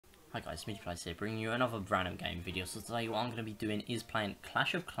Hi guys, Midplays here, bringing you another random game video. So today what I'm going to be doing is playing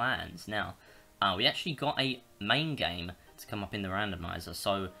Clash of Clans. Now, we actually got a main game to come up in the randomizer,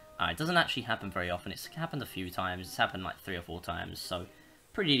 so it doesn't actually happen very often. It's happened a few times, it's happened like 3 or 4 times, so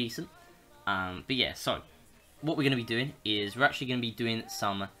pretty decent. But yeah, so what we're going to be doing is we're actually going to be doing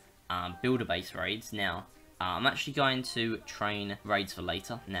some builder base raids. Now, I'm actually going to train raids for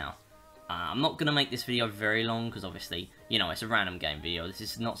later. Now, I'm not going to make this video very long because obviously, you know, it's a random game video. This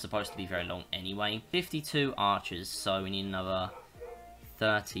is not supposed to be very long anyway. 52 archers, so we need another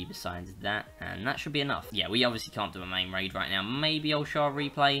 30 besides that, and that should be enough. Yeah, we obviously can't do a main raid right now. Maybe I'll show a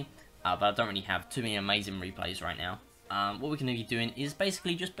replay, but I don't really have too many amazing replays right now. What we're going to be doing is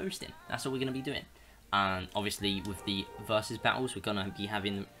basically just boosting. That's all we're going to be doing. Obviously, with the versus battles, we're going to be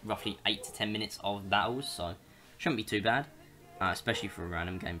having roughly 8 to 10 minutes of battles, so shouldn't be too bad. Especially for a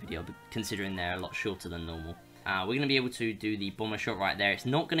random game video, but considering they're a lot shorter than normal. We're going to be able to do the bomber shot right there. It's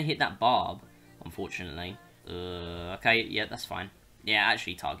not going to hit that barb, unfortunately. Okay, yeah, that's fine. Yeah, I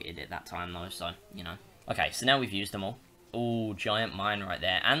actually targeted it that time, though, so, you know. Okay, so now we've used them all. Ooh, giant mine right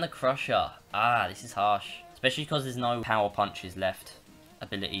there. And the crusher. Ah, this is harsh. Especially because there's no power punches left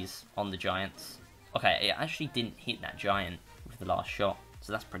abilities on the giants. Okay, it actually didn't hit that giant with the last shot.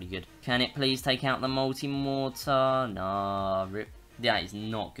 So that's pretty good. Can it please take out the multi-mortar? No, rip. That is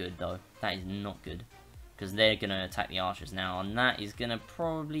not good, though. That is not good. Because they're going to attack the archers now. And that is going to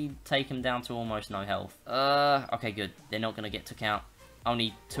probably take them down to almost no health. Okay, good. They're not going to get took out.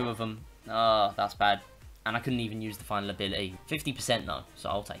 Only 2 of them. That's bad. And I couldn't even use the final ability. 50% though, so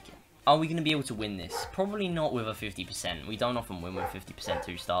I'll take it. Are we going to be able to win this? Probably not with a 50%. We don't often win with 50%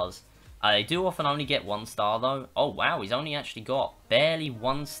 2 stars. They do often only get 1 star though. Oh wow, he's only actually got barely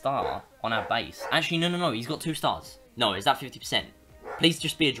 1 star on our base. Actually, no, he's got 2 stars. No, is that 50%? Please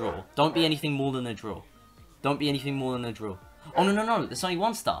just be a draw. Don't be anything more than a draw. Don't be anything more than a draw. Oh no, there's only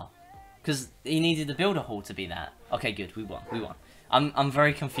 1 star. Because he needed the builder hall to be that. Okay, good, we won. I'm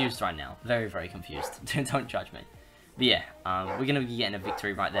very confused right now. Very confused. Don't judge me. But yeah, we're going to be getting a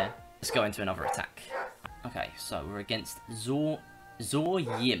victory right there. Let's go into another attack. Okay, so we're against Zor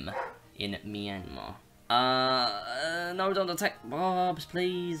Yim in Myanmar. No, don't attack mobs,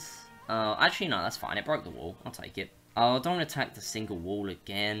 please. Actually, no, that's fine. It broke the wall. I'll take it. Oh, don't attack the single wall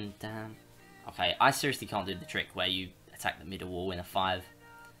again. Damn. Okay, I seriously can't do the trick where you attack the middle wall in a 5.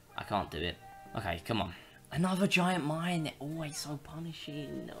 I can't do it. Okay, come on. Another giant mine. They're always so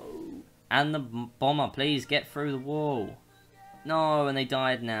punishing. No. And the bomber, please get through the wall. No, and they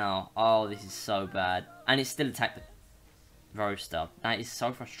died now. Oh, this is so bad. And it still attacked the roaster. That is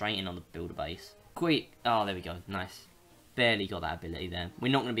so frustrating on the builder base. Quick. Oh, there we go. Nice. Barely got that ability there.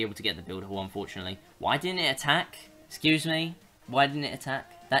 We're not going to be able to get the builder hall, unfortunately. Why didn't it attack? Excuse me? Why didn't it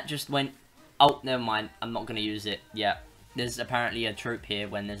attack? That just went... Oh, never mind. I'm not going to use it. Yeah. There's apparently a troop here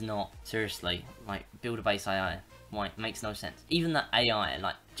when there's not. Seriously. Like, builder base AI. Why? It makes no sense. Even the AI,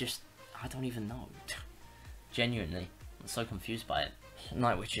 like, just... I don't even know. Genuinely. I'm so confused by it.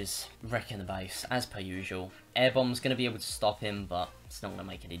 Night Witches wrecking the base, as per usual. Airbomb's going to be able to stop him, but it's not going to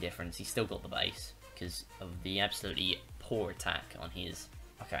make any difference. He's still got the base, because of the absolutely poor attack on his.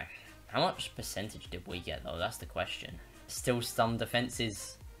 Okay, how much percentage did we get, though? That's the question. Still some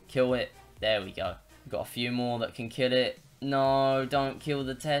defenses. Kill it. There we go. We've got a few more that can kill it. No, don't kill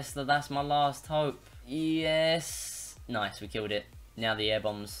the Tesla. That's my last hope. Yes. Nice, we killed it. Now the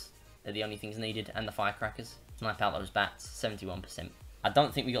airbombs are the only things needed, and the firecrackers. Snipe out those bats. 71%. I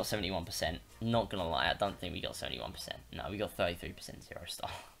don't think we got 71%. Not gonna lie, I don't think we got 71%. No, we got 33% 0 star.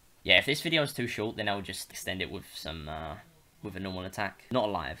 Yeah, if this video is too short, then I'll just extend it with some, with a normal attack.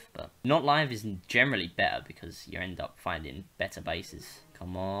 Not live, but not live is generally better because you end up finding better bases.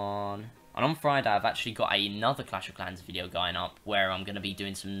 Come on. And on Friday, I've actually got another Clash of Clans video going up where I'm gonna be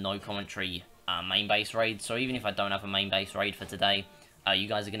doing some no commentary main base raids. So even if I don't have a main base raid for today, you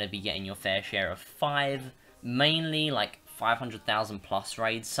guys are gonna be getting your fair share of 5, mainly like 500,000 plus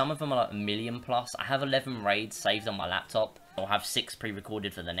raids. Some of them are like 1 million plus. I have 11 raids saved on my laptop. I'll have 6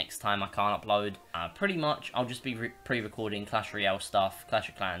 pre-recorded for the next time I can't upload. Pretty much, I'll just be pre-recording Clash Royale stuff, Clash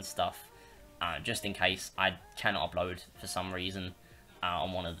of Clans stuff, just in case I cannot upload for some reason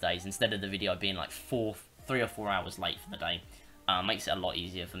on one of the days. Instead of the video being like 3 or 4 hours late for the day, makes it a lot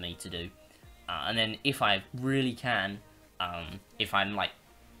easier for me to do. And then if I really can, if I'm like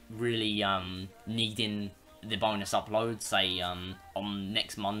really needing the bonus upload, say on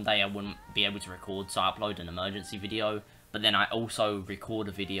next Monday I wouldn't be able to record, so I upload an emergency video, but then I also record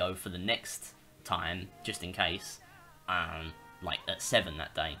a video for the next time, just in case, like at 7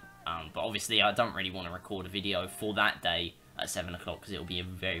 that day. But obviously I don't really want to record a video for that day at 7 o'clock, because it'll be a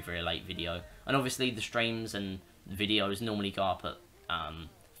very late video. And obviously the streams and videos normally go up at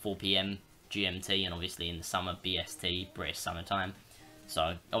 4 PM GMT, and obviously in the summer, BST, British Summertime.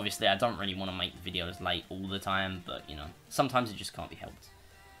 So, obviously, I don't really want to make the videos late all the time, but, you know, sometimes it just can't be helped.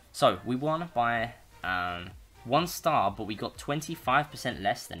 So, we won by 1 star, but we got 25%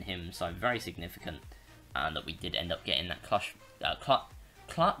 less than him, so very significant that we did end up getting that clutch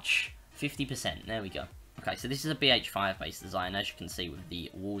 50%. There we go. Okay, so this is a BH5 base design, as you can see with the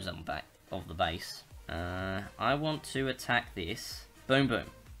walls on the back of the base. I want to attack this. Boom, boom.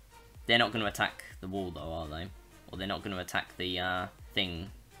 They're not going to attack the wall, though, are they? Or they're not going to attack the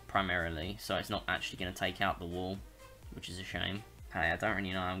thing primarily, so it's not actually going to take out the wall, which is a shame. Okay, I don't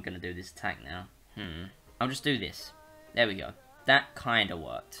really know how I'm going to do this attack now. I'll just do this. There we go. That kind of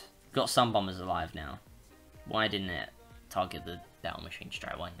worked. Got some bombers alive now. Why didn't it target the battle machine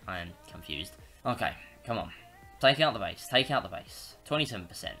straight away? I am confused. Okay, come on. Take out the base. Take out the base.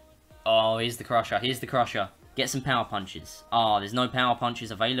 27%. Oh, here's the crusher. Here's the crusher. Get some power punches. Oh, there's no power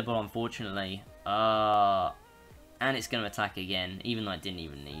punches available, unfortunately. And it's going to attack again, even though it didn't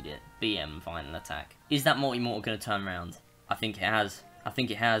even need it. BM final attack. Is that multi-mortar going to turn around? I think it has. I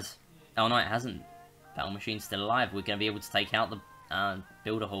think it has. Oh no, it hasn't. Battle machine's still alive. We're going to be able to take out the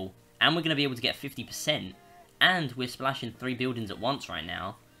builder hall. And we're going to be able to get 50%. And we're splashing 3 buildings at once right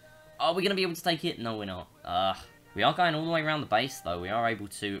now. Are we going to be able to take it? No, we're not. We are going all the way around the base, though. We are able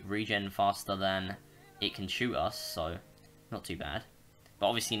to regen faster than it can shoot us, so not too bad. But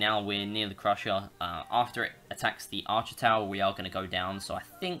obviously now we're near the crusher. After it attacks the archer tower, we are going to go down. So I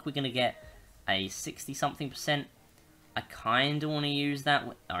think we're going to get a 60-something%. I kind of want to use that.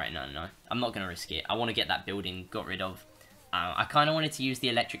 Alright, no. I'm not going to risk it. I want to get that building got rid of. I kind of wanted to use the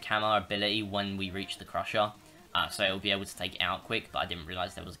electric hammer ability when we reach the crusher. So it'll be able to take it out quick, but I didn't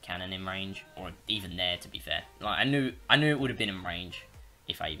realise there was a cannon in range. Or even there, to be fair. Like, I knew it would have been in range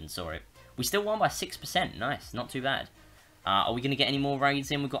if I even saw it. We still won by 6%. Nice, not too bad. Are we going to get any more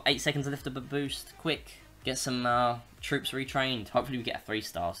raids in? We've got 8 seconds left of a boost. Quick, get some troops retrained. Hopefully we get a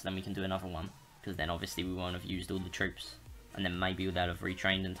 3-star, so then we can do another one. Because then obviously we won't have used all the troops. And then maybe they'll have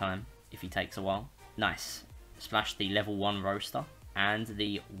retrained in time, if he takes a while. Nice. Splash the level 1 roaster, and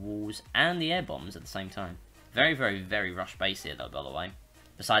the walls, and the air bombs at the same time. Very, very, very rush base here though, by the way.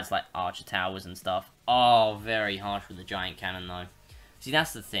 Besides like archer towers and stuff. Oh, very harsh with the giant cannon though. See,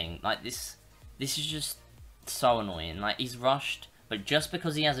 that's the thing. Like, this is just so annoying. Like, he's rushed, but just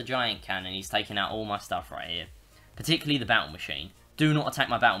because he has a giant cannon, he's taking out all my stuff right here. Particularly the battle machine. Do not attack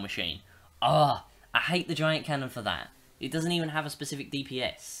my battle machine. I hate the giant cannon for that. It doesn't even have a specific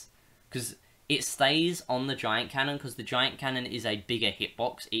DPS. Because it stays on the giant cannon, because the giant cannon is a bigger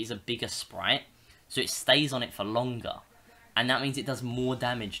hitbox. It is a bigger sprite. So it stays on it for longer. And that means it does more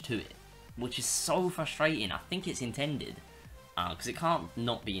damage to it. Which is so frustrating. I think it's intended. Because it can't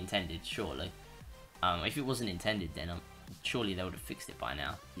not be intended, surely. If it wasn't intended, then surely they would have fixed it by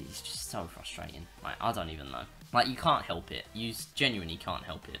now. It's just so frustrating. Like, I don't even know. Like, you can't help it. You genuinely can't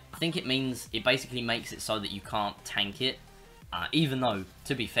help it. I think it basically makes it so that you can't tank it. Even though,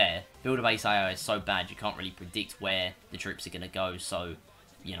 to be fair, builder base IO is so bad you can't really predict where the troops are going to go. So,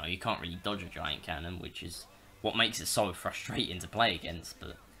 you know, you can't really dodge a giant cannon, which is what makes it so frustrating to play against.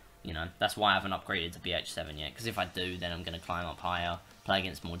 But, you know, that's why I haven't upgraded to BH7 yet. Because if I do, then I'm going to climb up higher, play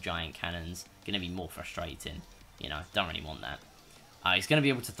against more giant cannons. Going to be more frustrating. You know, don't really want that. He's going to be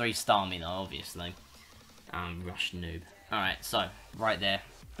able to 3-star me though, obviously. Rush noob. Alright, so, right there.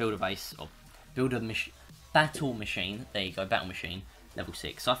 Builder base, or battle machine. There you go, battle machine. Level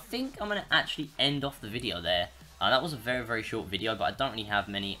 6. So I think I'm going to actually end off the video there. That was a very, very short video, but I don't really have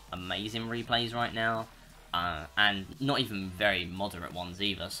many amazing replays right now. And not even very moderate ones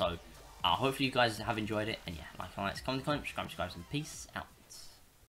either. So, hopefully you guys have enjoyed it. And yeah, like, comment, comment, subscribe, and peace out.